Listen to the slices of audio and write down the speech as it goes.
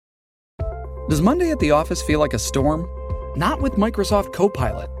Does Monday at the office feel like a storm? Not with Microsoft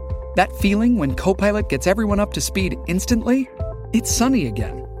Copilot. That feeling when Copilot gets everyone up to speed instantly? It's sunny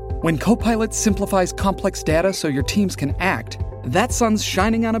again. When Copilot simplifies complex data so your teams can act, that sun's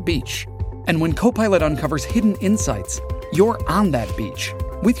shining on a beach. And when Copilot uncovers hidden insights, you're on that beach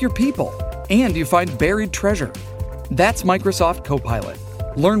with your people, and you find buried treasure. That's Microsoft Copilot.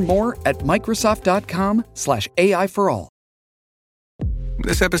 Learn more at Microsoft.com/AI for all.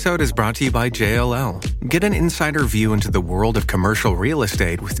 This episode is brought to you by JLL. Get an insider view into the world of commercial real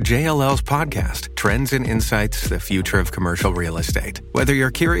estate with JLL's podcast, Trends and Insights, the Future of Commercial Real Estate. Whether you're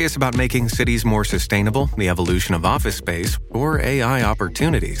curious about making cities more sustainable, the evolution of office space, or AI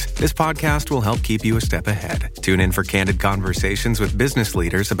opportunities, this podcast will help keep you a step ahead. Tune in for candid conversations with business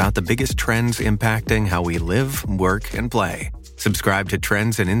leaders about the biggest trends impacting how we live, work, and play. Subscribe to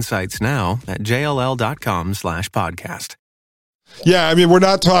Trends and Insights now at jll.com/podcast. Yeah, I mean, we're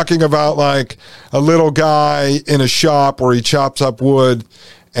not talking about like a little guy in a shop where he chops up wood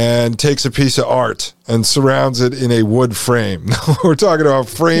and takes a piece of art and surrounds it in a wood frame. We're talking about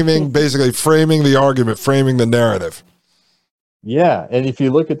framing, basically framing the argument, framing the narrative. Yeah, and if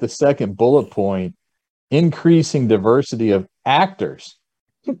you look at the second bullet point, increasing diversity of actors.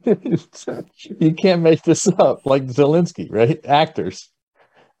 You can't make this up, like Zelensky, right? Actors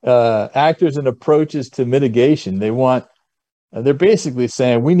and approaches to mitigation. They're basically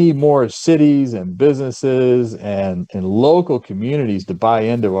saying we need more cities and businesses and local communities to buy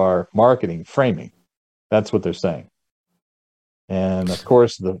into our marketing framing. That's what they're saying. And of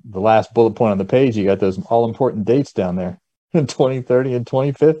course, the last bullet point on the page, you got those all important dates down there in 2030 and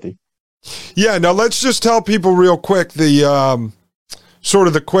 2050. Yeah. Now let's just tell people real quick the sort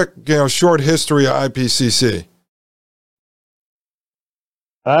of the quick, short history of IPCC.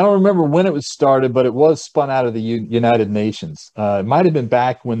 I don't remember when it was started, but it was spun out of the United Nations. It might have been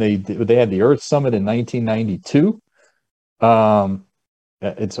back when they had the Earth Summit in 1992.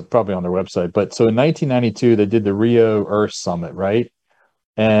 It's probably on their website. But so in 1992, they did the Rio Earth Summit, right?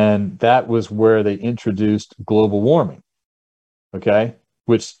 And that was where they introduced global warming, okay,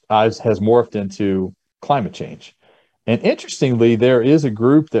 which has morphed into climate change. And interestingly, there is a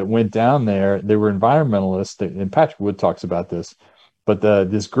group that went down there. They were environmentalists, and Patrick Wood talks about this. But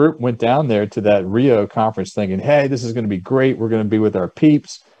this group went down there to that Rio conference thinking, hey, this is going to be great. We're going to be with our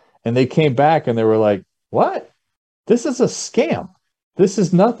peeps. And they came back and they were like, what? This is a scam. This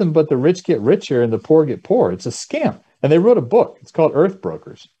is nothing but the rich get richer and the poor get poor. It's a scam. And they wrote a book. It's called Earth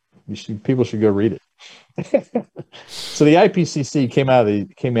Brokers. People should go read it. So the IPCC came out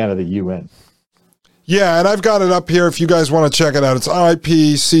of the UN. Yeah, and I've got it up here if you guys want to check it out. It's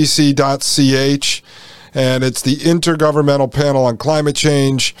ipcc.ch. And it's the Intergovernmental Panel on Climate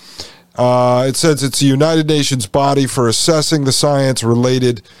Change. It says it's the United Nations body for assessing the science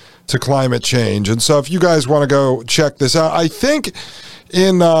related to climate change. And so if you guys want to go check this out, I think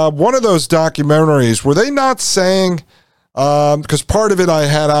in one of those documentaries, were they not saying, because part of it I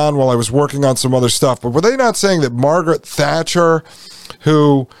had on while I was working on some other stuff, but were they not saying that Margaret Thatcher,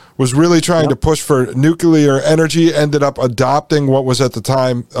 who was really trying to push for nuclear energy, ended up adopting what was at the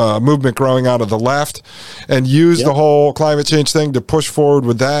time movement growing out of the left and used the whole climate change thing to push forward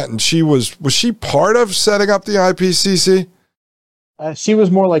with that? And was she part of setting up the IPCC? She was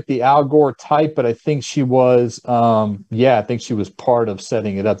more like the Al Gore type, but I think she was, I think she was part of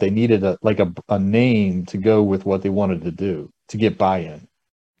setting it up. They needed a name to go with what they wanted to do to get buy-in.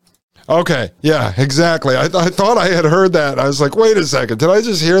 Okay, yeah, exactly. I thought I had heard that. I was like, wait a second, did I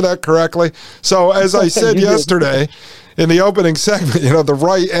just hear that correctly? So as I said yesterday in the opening segment, the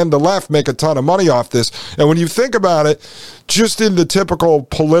right and the left make a ton of money off this. And when you think about it, just in the typical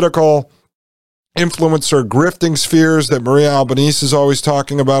political influencer grifting spheres that Maria Albanese is always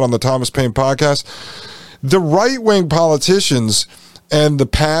talking about on the Thomas Paine podcast, the right-wing politicians and the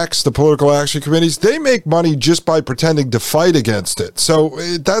PACs, the political action committees, they make money just by pretending to fight against it. So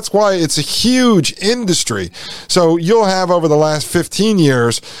that's why it's a huge industry. So you'll have over the last 15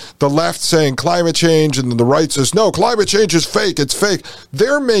 years, the left saying climate change, and the right says, no, climate change is fake, it's fake.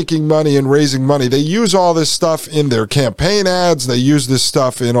 They're making money and raising money. They use all this stuff in their campaign ads. They use this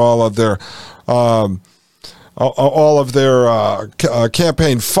stuff in all of their campaign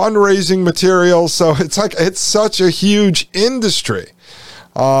fundraising materials. So it's such a huge industry.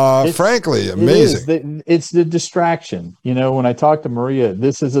 Frankly, amazing. It's the distraction. When I talk to Maria,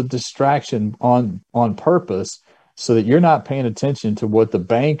 this is a distraction on purpose so that you're not paying attention to what the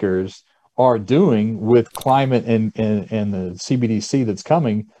bankers are doing with climate and the CBDC that's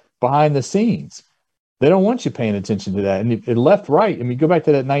coming behind the scenes. They don't want you paying attention to that. And left, right, I mean, go back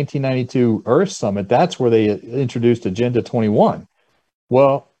to that 1992 Earth Summit. That's where they introduced Agenda 21.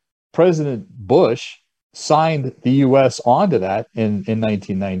 Well, President Bush signed the U.S. onto that in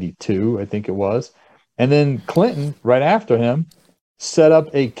 1992, I think it was. And then Clinton, right after him, set up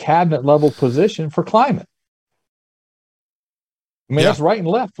a cabinet level position for climate. I mean, that's right and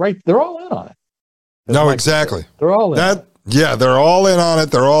left, right? They're all in on it. No, exactly. They're all in on it. Yeah, they're all in on it.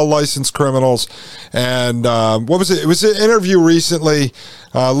 They're all licensed criminals. And what was it? It was an interview recently.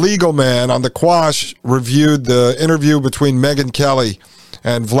 Legal Man on the Quash reviewed the interview between Megyn Kelly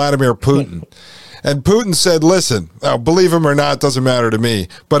and Vladimir Putin. And Putin said, listen, believe him or not, doesn't matter to me.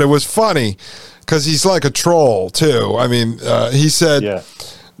 But it was funny because he's like a troll, too. I mean, he said,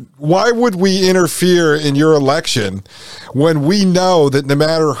 why would we interfere in your election when we know that no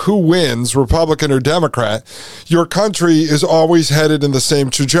matter who wins, Republican or Democrat, your country is always headed in the same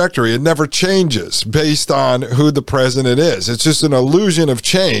trajectory? It never changes based on who the president is. It's just an illusion of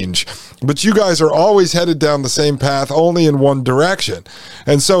change. But you guys are always headed down the same path, only in one direction.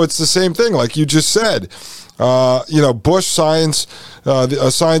 And so it's the same thing, like you just said. Bush assigns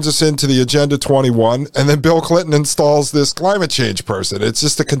us into the Agenda 21, and then Bill Clinton installs this climate change person. It's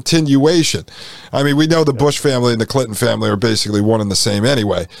just a continuation. I mean, we know the Bush family and the Clinton family are basically one and the same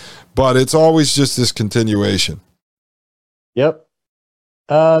anyway, but it's always just this continuation. Yep.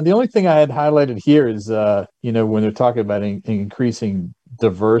 The only thing I had highlighted here is, when they're talking about increasing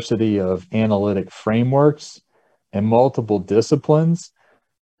diversity of analytic frameworks and multiple disciplines,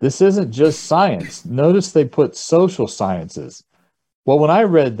 this isn't just science. Notice they put social sciences. Well, when I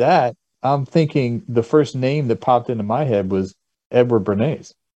read that, I'm thinking the first name that popped into my head was Edward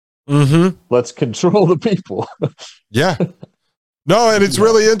Bernays. Mm-hmm. Let's control the people. Yeah. No, and it's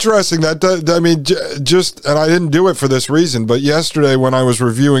really interesting that, and I didn't do it for this reason, but yesterday when I was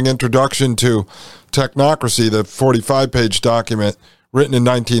reviewing Introduction to Technocracy, the 45-page document written in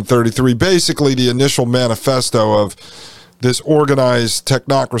 1933, basically the initial manifesto of this organized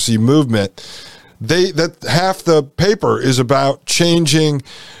technocracy movement, that half the paper is about changing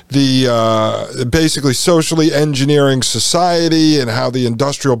the basically socially engineering society and how the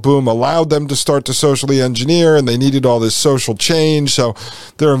industrial boom allowed them to start to socially engineer, and they needed all this social change. So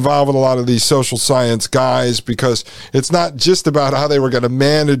they're involving a lot of these social science guys because it's not just about how they were going to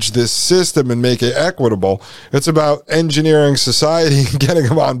manage this system and make it equitable. It's about engineering society and getting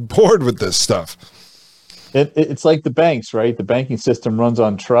them on board with this stuff. It's like the banks, right? The banking system runs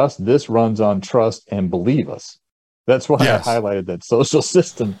on trust. This runs on trust and believe us. That's why I highlighted that social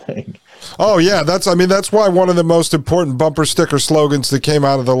system thing. Oh, yeah. That's why one of the most important bumper sticker slogans that came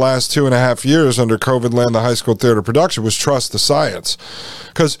out of the last 2.5 years under COVID land the high school theater production was trust the science.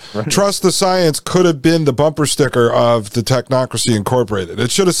 Because trust the science could have been the bumper sticker of the Technocracy Incorporated. It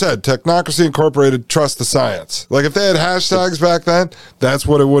should have said Technocracy Incorporated, trust the science. Like if they had hashtags back then, that's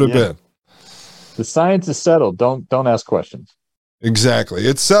what it would have been. The science is settled. Don't ask questions. Exactly.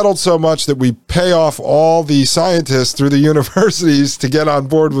 It's settled so much that we pay off all the scientists through the universities to get on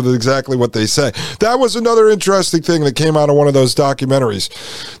board with exactly what they say. That was another interesting thing that came out of one of those documentaries.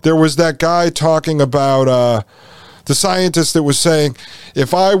 There was that guy talking about the scientist that was saying,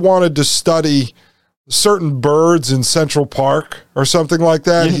 if I wanted to study certain birds in Central Park or something like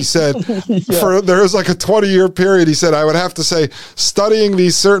that, he said, there was like a 20-year period, he said, I would have to say studying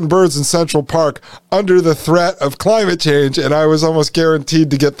these certain birds in Central Park under the threat of climate change, and I was almost guaranteed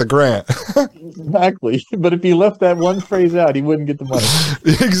to get the grant. Exactly. But if he left that one phrase out, he wouldn't get the money.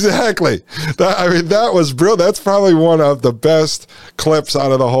 Exactly. That was brilliant. That's probably one of the best clips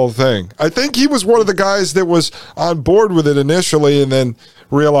out of the whole thing. I think he was one of the guys that was on board with it initially and then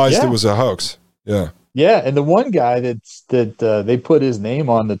realized it was a hoax. Yeah. Yeah, and the one guy that they put his name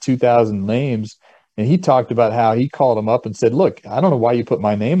on the 2,000 names, and he talked about how he called him up and said, look, I don't know why you put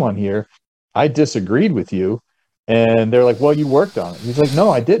my name on here. I disagreed with you. And they're like, well, you worked on it. He's like, no,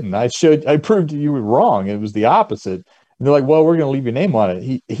 I didn't. I proved you were wrong. It was the opposite. And they're like, well, we're going to leave your name on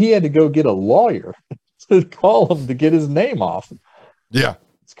it. He had to go get a lawyer to call him to get his name off. Yeah.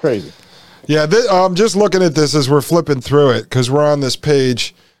 It's crazy. Yeah, I'm just looking at this as we're flipping through it because we're on this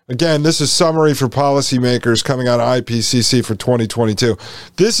page. Again, this is summary for policymakers coming out of IPCC for 2022.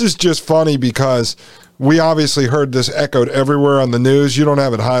 This is just funny because we obviously heard this echoed everywhere on the news. You don't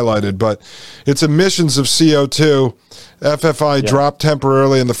have it highlighted, but it's emissions of CO2. FFI dropped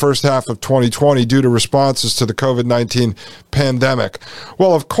temporarily in the first half of 2020 due to responses to the COVID-19 pandemic.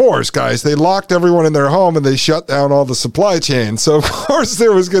 Well, of course, guys, they locked everyone in their home and they shut down all the supply chains. So, of course,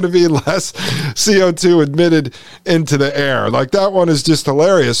 there was going to be less CO2 emitted into the air. Like, that one is just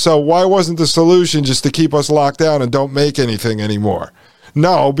hilarious. So why wasn't the solution just to keep us locked down and don't make anything anymore?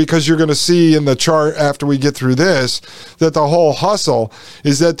 No, because you're going to see in the chart after we get through this that the whole hustle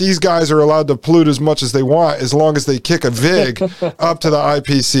is that these guys are allowed to pollute as much as they want as long as they kick a VIG up to the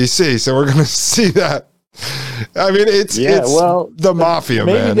IPCC. So we're going to see that. I mean, it's the mafia,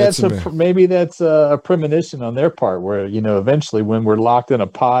 man. Maybe that's a premonition on their part where, eventually when we're locked in a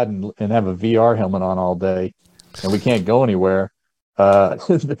pod and have a VR helmet on all day and we can't go anywhere,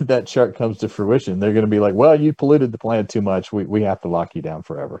 that chart comes to fruition. They're going to be like, well, you polluted the planet too much. We have to lock you down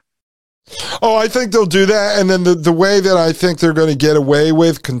forever. Oh, I think they'll do that. And then the way that I think they're going to get away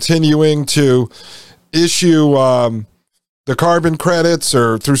with continuing to issue the carbon credits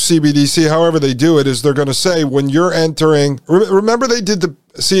or through CBDC, however they do it, is they're going to say when you're entering, remember they did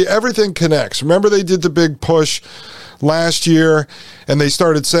everything connects. Remember they did the big push last year and they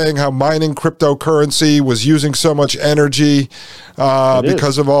started saying how mining cryptocurrency was using so much energy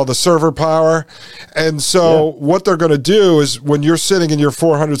because of all the server power. And so what they're going to do is when you're sitting in your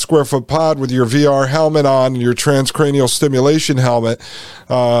 400 square foot pod with your VR helmet on and your transcranial stimulation helmet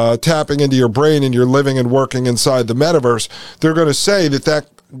tapping into your brain and you're living and working inside the metaverse, they're going to say that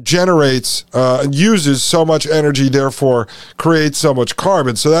generates and uses so much energy, therefore creates so much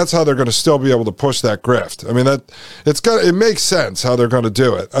carbon. So that's how they're going to still be able to push that grift. I mean, it makes sense how they're going to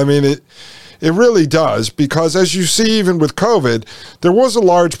do it. I mean, it really does, because as you see, even with COVID, there was a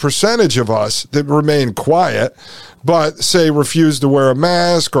large percentage of us that remained quiet, but say refused to wear a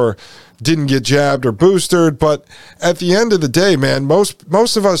mask or didn't get jabbed or boosted. But at the end of the day, man, most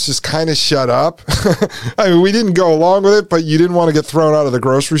of us just kind of shut up. I mean, we didn't go along with it, but you didn't want to get thrown out of the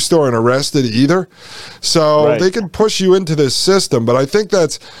grocery store and arrested either. So They can push you into this system, but I think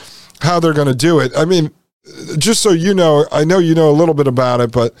that's how they're going to do it. I mean, just so you know, I know you know a little bit about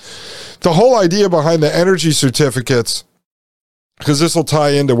it, but the whole idea behind the energy certificates, because this will tie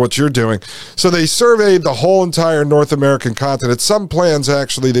into what you're doing. So they surveyed the whole entire North American continent. Some plans,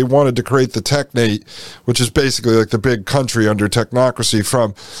 actually, they wanted to create the Technate, which is basically like the big country under Technocracy,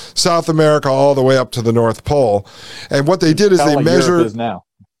 from South America all the way up to the North Pole. And what they did is they measured... Europe is now.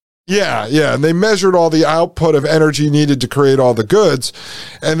 Yeah, and they measured all the output of energy needed to create all the goods.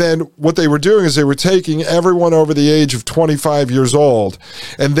 And then what they were doing is they were taking everyone over the age of 25 years old,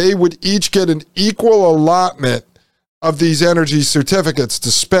 and they would each get an equal allotment of these energy certificates to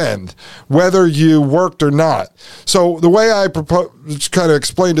spend, whether you worked or not. So the way I kind of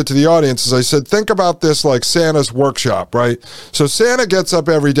explained it to the audience is I said, think about this like Santa's workshop, right? So Santa gets up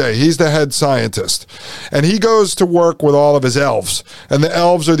every day. He's the head scientist. And he goes to work with all of his elves. And the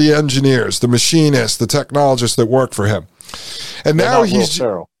elves are the engineers, the machinists, the technologists that work for him. And now he's...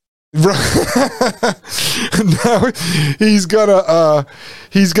 Now he's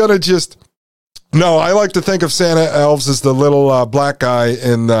gonna just... No, I like to think of Santa elves as the little black guy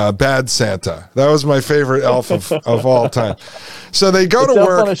in Bad Santa. That was my favorite elf of all time. So they go to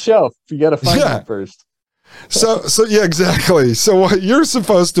work on a shelf. You got to find it first. So yeah, exactly. So what you're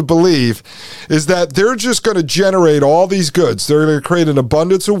supposed to believe is that they're just going to generate all these goods. They're going to create an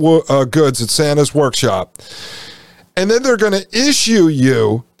abundance of goods at Santa's workshop. And then they're going to issue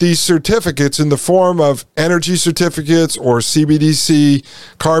you these certificates in the form of energy certificates or CBDC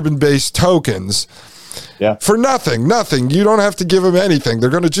carbon-based tokens for nothing. You don't have to give them anything. They're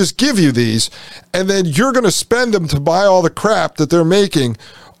going to just give you these, and then you're going to spend them to buy all the crap that they're making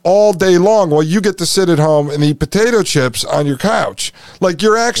all day long while you get to sit at home and eat potato chips on your couch. Like,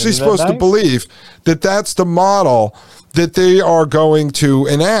 you're actually supposed to believe that that's the model that they are going to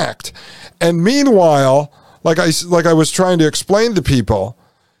enact. And meanwhile... Like I was trying to explain to people,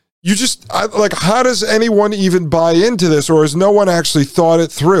 how does anyone even buy into this, or has no one actually thought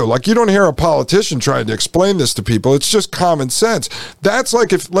it through? Like, you don't hear a politician trying to explain this to people. It's just common sense. That's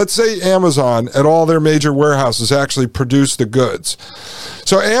like if, let's say, Amazon at all their major warehouses actually produce the goods.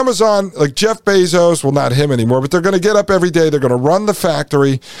 So Amazon, like Jeff Bezos, well, not him anymore, but they're going to get up every day, they're going to run the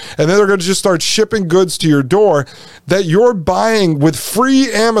factory, and then they're going to just start shipping goods to your door that you're buying with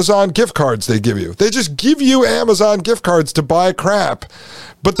free Amazon gift cards they give you. They just give you Amazon gift cards to buy crap.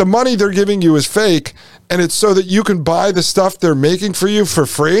 But the money they're giving you is fake, and it's so that you can buy the stuff they're making for you for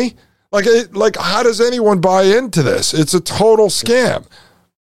free? Like how does anyone buy into this? It's a total scam.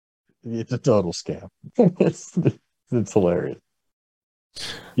 It's a total scam. It's hilarious.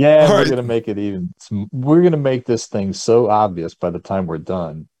 Yeah, we're going to make it we're going to make this thing so obvious by the time we're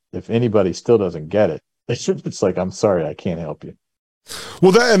done. If anybody still doesn't get it, it's like, I'm sorry, I can't help you.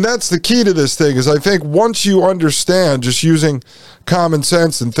 Well, that's the key to this thing, is I think once you understand, just using common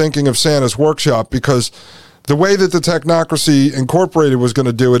sense and thinking of Santa's workshop, because the way that the Technocracy Incorporated was going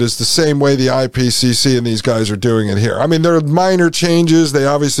to do it is the same way the IPCC and these guys are doing it here. I mean, there are minor changes. They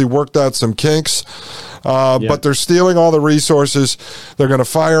obviously worked out some kinks, but they're stealing all the resources. They're going to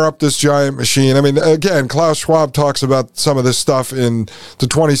fire up this giant machine. I mean, again, Klaus Schwab talks about some of this stuff in the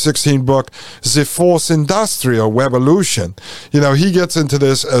 2016 book, The Fourth Industrial Revolution. You know, he gets into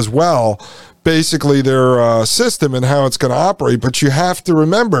this as well, basically their system and how it's going to operate. But you have to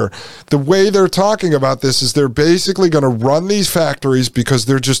remember, the way they're talking about this is they're basically going to run these factories because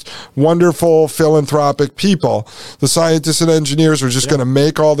they're just wonderful philanthropic people. The scientists and engineers are just going to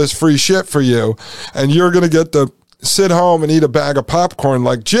make all this free shit for you, and you're going to get to sit home and eat a bag of popcorn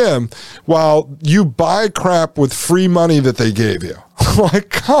like Jim while you buy crap with free money that they gave you. Like,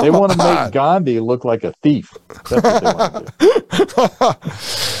 come on. They want to make Gandhi look like a thief. That's what they want to do.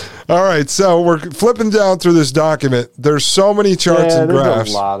 All right, so we're flipping down through this document. There's so many charts and graphs.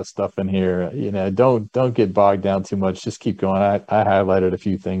 There's a lot of stuff in here. You know, don't get bogged down too much. Just keep going. I highlighted a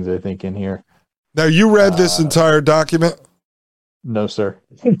few things I think in here. Now, you read this entire document? No, sir.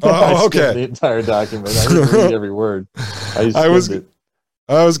 Oh, okay. The entire document. I didn't read every word. I was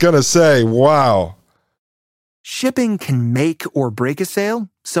going to say, wow. Shipping can make or break a sale,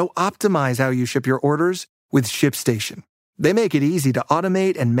 so optimize how you ship your orders with ShipStation. They make it easy to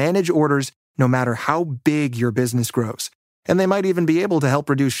automate and manage orders no matter how big your business grows. And they might even be able to help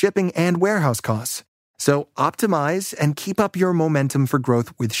reduce shipping and warehouse costs. So optimize and keep up your momentum for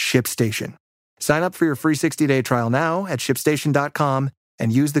growth with ShipStation. Sign up for your free 60-day trial now at ShipStation.com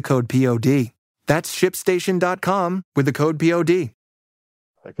and use the code POD. That's ShipStation.com with the code POD.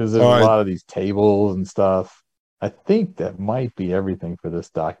 Because there's a lot of these tables and stuff. I think that might be everything for this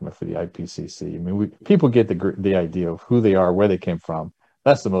document for the IPCC. I mean, people get the idea of who they are, where they came from.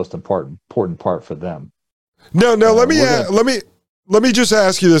 That's the most important part for them. No. Let me just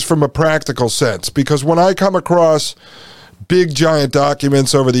ask you this from a practical sense, because when I come across big giant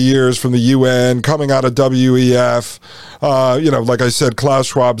documents over the years from the UN, coming out of WEF, like I said, Klaus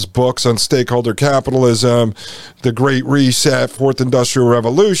Schwab's books on stakeholder capitalism, the Great Reset, Fourth Industrial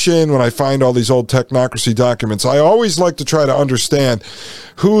Revolution. When I find all these old Technocracy documents, I always like to try to understand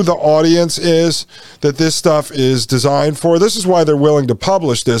who the audience is that this stuff is designed for. This is why they're willing to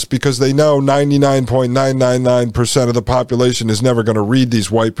publish this, because they know 99.999% of the population is never going to read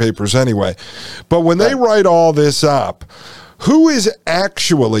these white papers anyway. But when they write all this up, who is an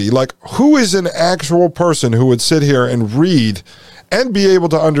actual person who would sit here and read and be able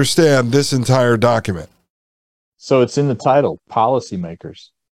to understand this entire document? So it's in the title, policymakers.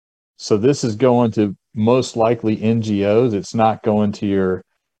 So this is going to most likely NGOs. It's not going to your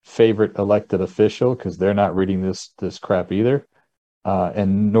favorite elected official, because they're not reading this crap either.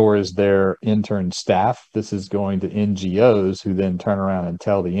 And nor is their intern staff. This is going to NGOs, who then turn around and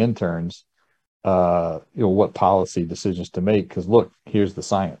tell the interns what policy decisions to make, because look, here's the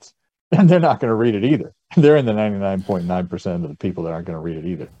science. And they're not going to read it either. They're in the 99.9% of the people that aren't going to read it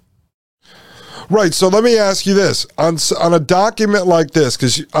either. Right. So let me ask you this. On a document like this,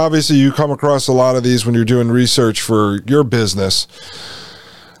 because obviously you come across a lot of these when you're doing research for your business,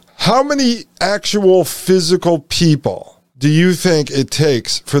 how many actual physical people do you think it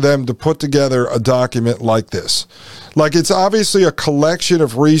takes for them to put together a document like this? Like, it's obviously a collection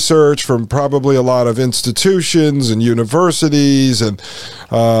of research from probably a lot of institutions and universities and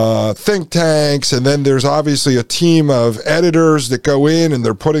think tanks, and then there's obviously a team of editors that go in and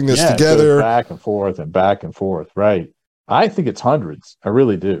they're putting this together. Back and forth, right? I think it's hundreds. I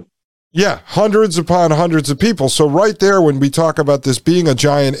really do. Yeah, hundreds upon hundreds of people. So right there, when we talk about this being a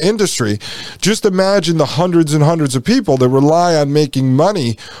giant industry, just imagine the hundreds and hundreds of people that rely on making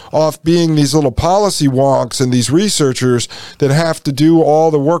money off being these little policy wonks and these researchers that have to do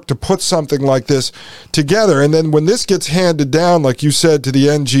all the work to put something like this together. And then when this gets handed down, like you said, to the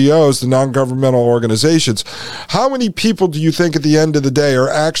NGOs, the non-governmental organizations, how many people do you think at the end of the day are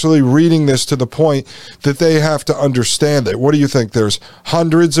actually reading this to the point that they have to understand it? What do you think? There's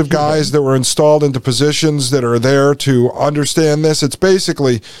hundreds of guys that were installed into positions that are there to understand this. It's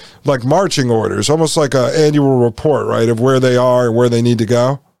basically like marching orders, almost like an annual report, right, of where they are and where they need to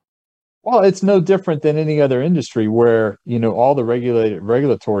go. Well, it's no different than any other industry where, all the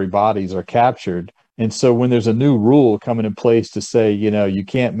regulatory bodies are captured. And so when there's a new rule coming in place to say, you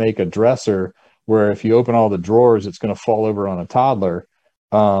can't make a dresser where if you open all the drawers, it's going to fall over on a toddler.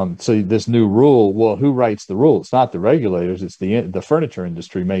 So this new rule, well, who writes the rule? It's not the regulators. It's the furniture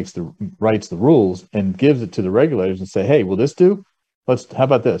industry writes the rules and gives it to the regulators and say, hey, will this do? How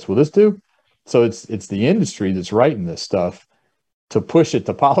about this? Will this do? So it's the industry that's writing this stuff to push it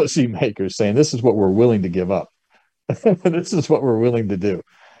to policymakers, saying this is what we're willing to give up. This is what we're willing to do.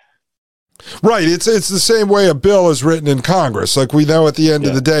 Right. It's the same way a bill is written in Congress. Like we know at the end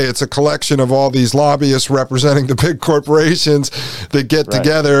of the day, it's a collection of all these lobbyists representing the big corporations that get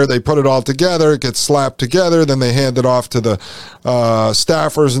together. They put it all together. It gets slapped together. Then they hand it off to the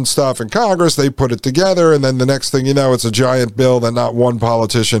staffers and stuff in Congress. They put it together. And then the next thing you know, it's a giant bill that not one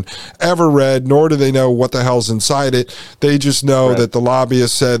politician ever read, nor do they know what the hell's inside it. They just know that the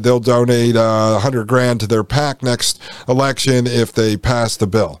lobbyists said they'll donate $100,000 to their PAC next election if they pass the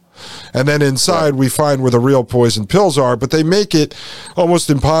bill. And then inside we find where the real poison pills are, but they make it almost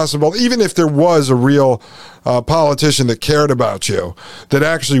impossible. Even if there was a real politician that cared about you, that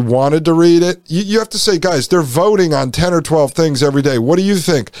actually wanted to read it, you have to say, guys, they're voting on 10 or 12 things every day. What do you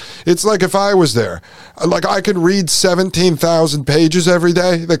think? It's like if I was there, like I could read 17,000 pages every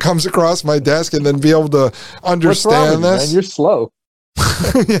day that comes across my desk and then be able to understand this. Man? You're slow.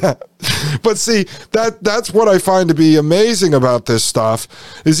 Yeah. But see, that's what I find to be amazing about this stuff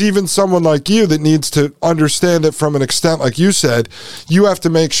is even someone like you that needs to understand it from an extent, like you said, you have to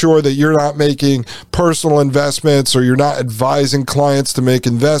make sure that you're not making personal investments or you're not advising clients to make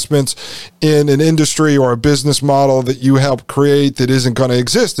investments in an industry or a business model that you help create that isn't going to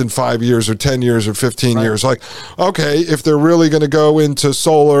exist in 5 years or 10 years or 15 years. Like, okay, if they're really going to go into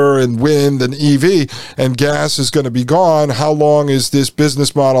solar and wind and EV and gas is going to be gone, how long is this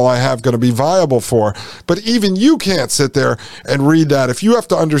business model I have going to be viable for? But even you can't sit there and read that. If you have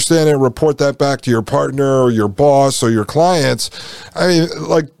to understand it and report that back to your partner or your boss or your clients, I mean,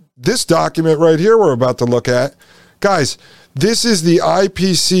 like this document right here we're about to look at, guys, this is the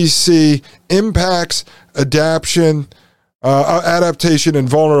IPCC impacts, adaptation, and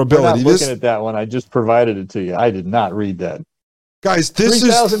vulnerability. I'm not looking at that one. I just provided it to you. I did not read that. Guys, this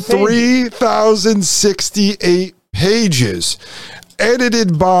is 3,068 pages.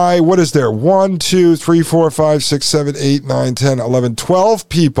 Edited by, what is there? 1, 2, 3, 4, 5, 6, 7, 8, 9, 10, 11, 12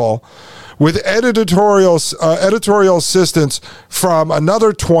 people with editorial assistance from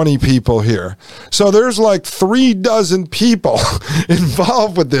another 20 people here. So there's like 36 people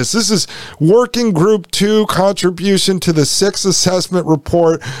involved with this. This is Working Group 2 contribution to the 6th assessment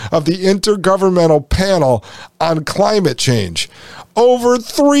report of the Intergovernmental Panel on Climate Change. Over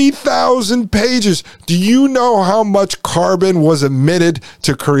 3,000 pages. Do you know how much carbon was emitted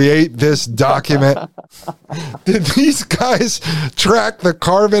to create this document? Did these guys track the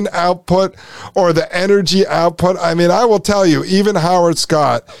carbon output or the energy output? I mean, I will tell you, even Howard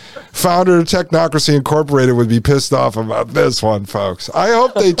Scott, founder of Technocracy Incorporated, would be pissed off about this one, folks. I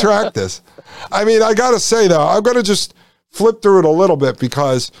hope they track this. I mean, I got to say, though, I'm going to just flip through it a little bit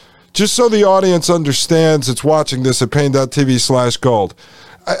because just so the audience understands it's watching this at pain.tv/gold.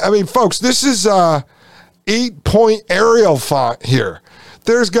 I mean, folks, this is 8-point Arial font here.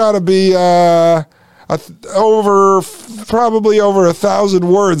 There's got to be probably over 1,000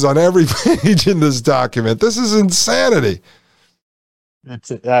 words on every page in this document. This is insanity.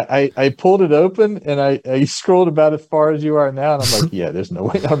 I pulled it open and I scrolled about as far as you are now, and I'm like, yeah, there's no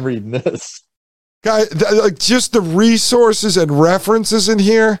way I'm reading this. Guy, like just the resources and references in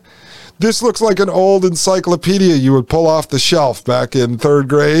here. This looks like an old encyclopedia you would pull off the shelf back in 3rd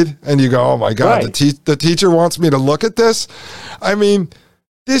grade, and you go, "Oh my God, the teacher wants me to look at this." I mean,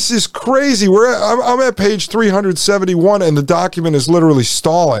 this is crazy. I'm at page 371, and the document is literally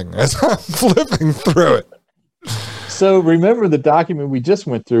stalling as I'm flipping through it. So remember, the document we just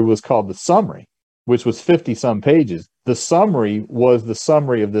went through was called the summary, which was 50-some pages. The summary was the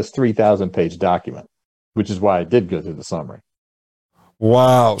summary of this 3,000-page document, which is why I did go through the summary.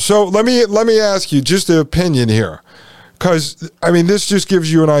 Wow. So let me ask you just an opinion here, because, I mean, this just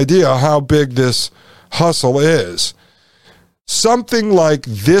gives you an idea how big this hustle is. Something like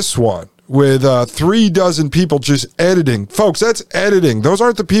this one with 36 people just editing. Folks, that's editing. Those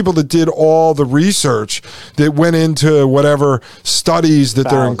aren't the people that did all the research that went into whatever studies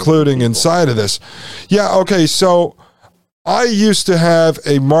that they're including inside of this. Yeah, okay, so I used to have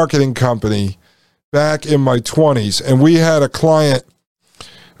a marketing company back in my 20s, and we had a client.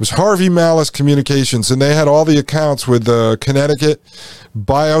 It was Harvey Malice Communications, and they had all the accounts with the Connecticut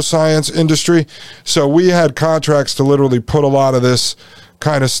bioscience industry. So we had contracts to literally put a lot of this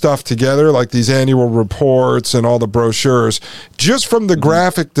kind of stuff together, like these annual reports and all the brochures, just from the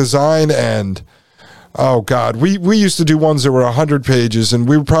graphic design end. Oh God, we used to do ones that were 100 pages, and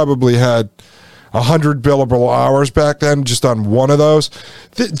we probably had 100 billable hours back then just on one of those.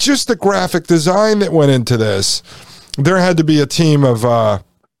 Just the graphic design that went into this. There had to be a team of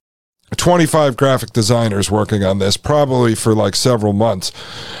 25 graphic designers working on this, probably for like several months.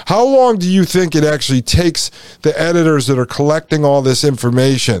 How long do you think it actually takes the editors that are collecting all this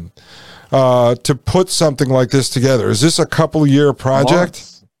information to put something like this together? Is this a couple-year project?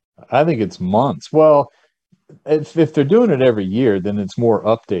 I think it's months. Well, if they're doing it every year, then it's more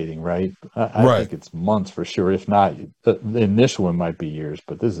updating, right? I think it's months for sure. If not, the initial one might be years,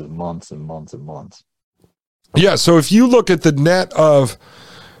 but this is months and months and months. Yeah. So if you look at the net of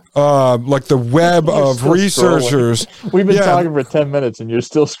like the web of researchers. We've been talking for 10 minutes and you're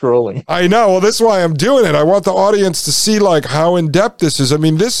still scrolling. I know. Well, that's why I'm doing it. I want the audience to see like how in depth this is. I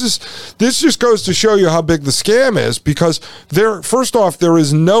mean, this just goes to show you how big the scam is, because first off, there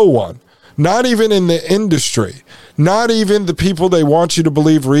is no one, not even in the industry, not even the people they want you to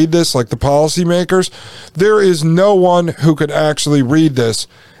believe read this, like the policymakers. There is no one who could actually read this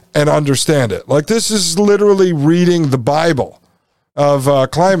and understand it. Like, this is literally reading the Bible of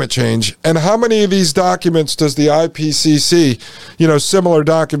climate change. And how many of these documents does the IPCC, similar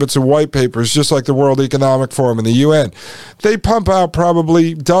documents and white papers, just like the World Economic Forum and the UN, they pump out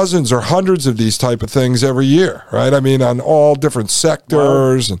probably dozens or hundreds of these type of things every year, right? I mean, on all different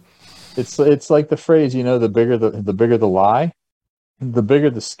sectors. Well, it's like the phrase, the bigger the lie, the bigger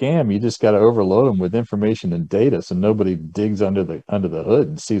the scam. You just got to overload them with information and data so nobody digs under the hood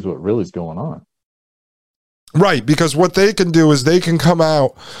and sees what really is going on. Right, because what they can do is they can come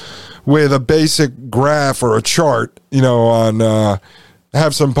out with a basic graph or a chart, on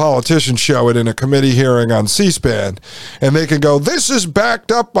have some politician show it in a committee hearing on C-SPAN, and they can go, this is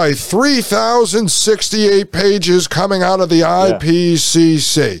backed up by 3,068 pages coming out of the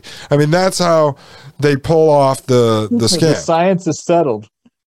IPCC. I mean, that's how they pull off the scam. The science is settled.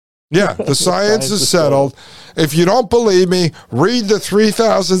 Yeah, the science is settled. If you don't believe me, read the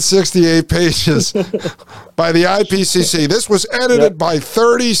 3,068 pages by the IPCC. This was edited by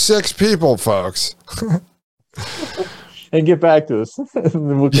 36 people, folks. And get back to us.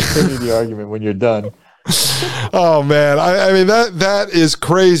 And we'll continue the argument when you're done. Oh, man. I mean, that is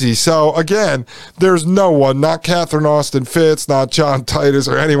crazy. So, again, there's no one, not Catherine Austin Fitts, not John Titus,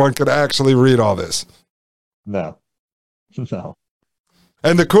 or anyone could actually read all this. No.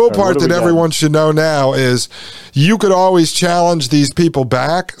 And the cool part that everyone should know now is you could always challenge these people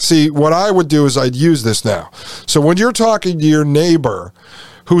back. See, what I would do is I'd use this now. So when you're talking to your neighbor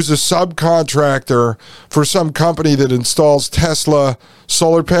who's a subcontractor for some company that installs Tesla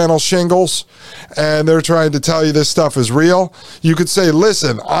solar panel shingles, and they're trying to tell you this stuff is real, you could say,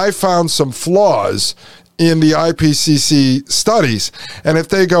 listen, I found some flaws in the IPCC studies. And if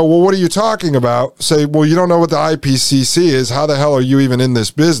they go, well, what are you talking about? Say, well, you don't know what the IPCC is. How the hell are you even in this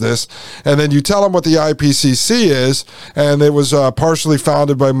business? And then you tell them what the IPCC is, and it was partially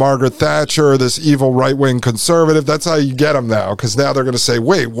founded by Margaret Thatcher, this evil right-wing conservative. That's how you get them now, because now they're going to say,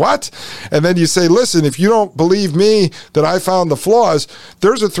 wait, what? And then you say, listen, if you don't believe me that I found the flaws,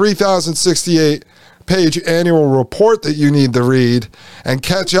 there's a 3,068-page annual report that you need to read and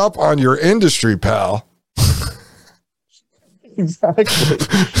catch up on your industry, pal. Exactly.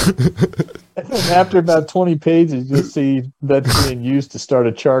 And after about 20 pages, you'll see that's being used to start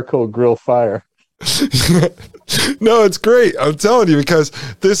a charcoal grill fire. No, it's great. I'm telling you, because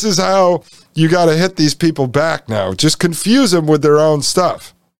this is how you got to hit these people back now. Just confuse them with their own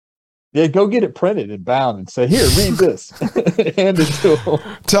stuff. Yeah, go get it printed and bound and say, here, read this. Hand it to them.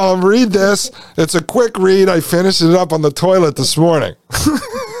 Tell them, read this. It's a quick read. I finished it up on the toilet this morning.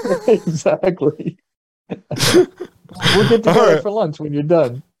 Exactly. We'll get together for lunch when you're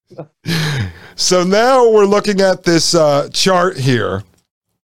done. So now we're looking at this chart here.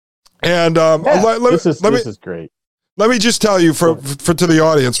 And this is great. Let me just tell you for to the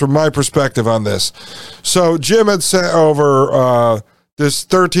audience from my perspective on this. So Jim had sent over this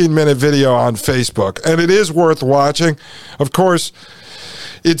 13-minute video on Facebook, and it is worth watching. Of course,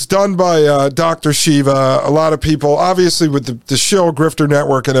 it's done by Dr. Shiva. A lot of people, obviously with the shill grifter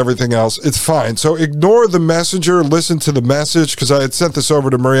network and everything else, it's fine. So ignore the messenger, listen to the message, because I had sent this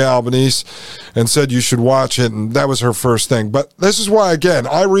over to Maria Albanese and said you should watch it, and that was her first thing. But this is why, again,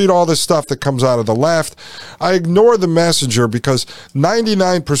 I read all this stuff that comes out of the left. I ignore the messenger because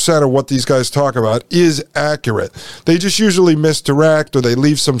 99% of what these guys talk about is accurate. They just usually misdirect or they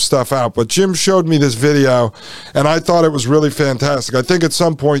leave some stuff out. But Jim showed me this video, and I thought it was really fantastic. I think at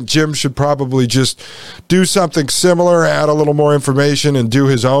some point Jim should probably just do something similar, add a little more information, and do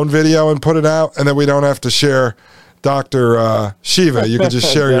his own video and put it out, and then we don't have to share Dr. Shiva. You can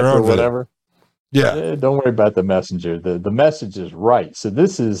just share your own whatever. Video. Yeah, don't worry about the messenger. The message is right. So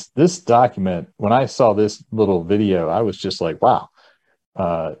this document, when I saw this little video, I was just like, wow,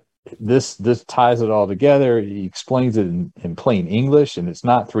 this ties it all together. He explains it in plain English, and it's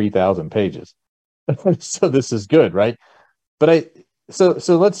not 3,000 pages. So this is good, right? But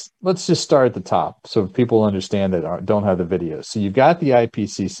So let's just start at the top so people understand that don't have the video. So you've got the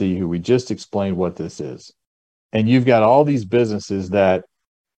IPCC, who we just explained what this is, and you've got all these businesses that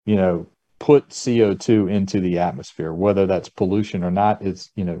put CO2 into the atmosphere. Whether that's pollution or not,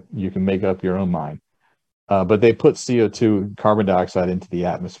 you can make up your own mind. But they put CO2, carbon dioxide, into the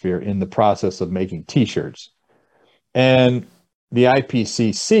atmosphere in the process of making T-shirts. And the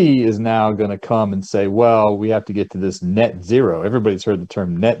IPCC is now going to come and say, well, we have to get to this net zero. Everybody's heard the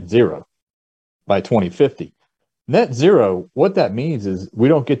term net zero by 2050. Net zero, what that means is we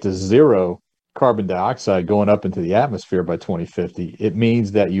don't get to zero carbon dioxide going up into the atmosphere by 2050. It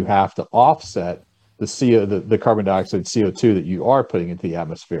means that you have to offset the carbon dioxide, CO2 that you are putting into the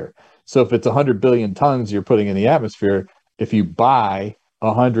atmosphere. So if it's 100 billion tons you're putting in the atmosphere, if you buy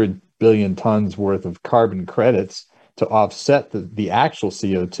 100 billion tons worth of carbon credits to offset the actual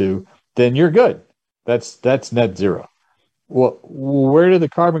CO2, then you're good. That's net zero. Well, where do the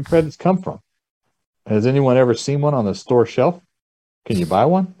carbon credits come from? Has anyone ever seen one on the store shelf? Can you buy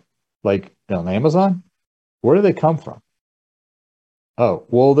one? Like on Amazon? Where do they come from? Oh,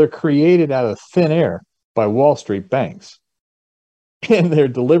 well, they're created out of thin air by Wall Street banks. And they're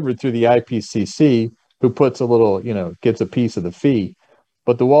delivered through the IPCC, who puts gets a piece of the fee.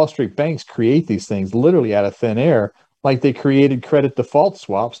 But the Wall Street banks create these things literally out of thin air, like they created credit default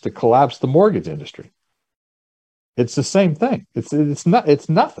swaps to collapse the mortgage industry. It's the same thing. It's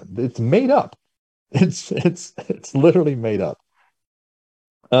nothing. It's made up. It's literally made up.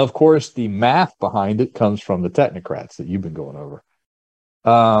 Of course, the math behind it comes from the technocrats that you've been going over.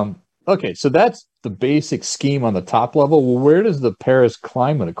 Okay, so that's the basic scheme on the top level. Well, where does the Paris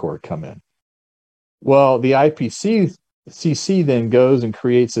Climate Accord come in? Well, the IPCC then goes and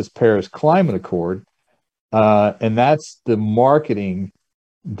creates this Paris Climate Accord, and that's the marketing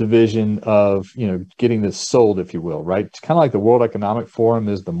division of getting this sold, if you will, right? It's kind of like the World Economic Forum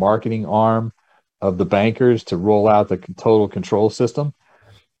is the marketing arm of the bankers to roll out the total control system.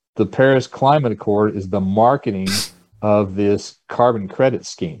 The Paris Climate Accord is the marketing of this carbon credit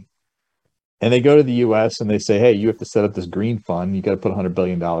scheme. And they go to the US and they say, hey, you have to set up this green fund. You got to put $100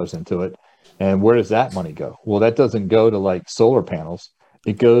 billion into it. And where does that money go? Well, that doesn't go to like solar panels.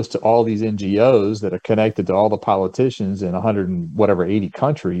 It goes to all these NGOs that are connected to all the politicians in 180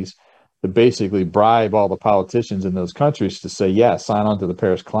 countries that basically bribe all the politicians in those countries to say, yeah, sign on to the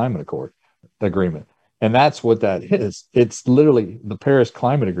Paris Climate Accord agreement. And that's what that is. It's literally the Paris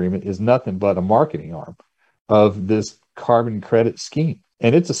Climate Agreement is nothing but a marketing arm of this carbon credit scheme.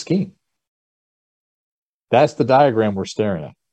 And it's a scheme. That's the diagram we're staring at.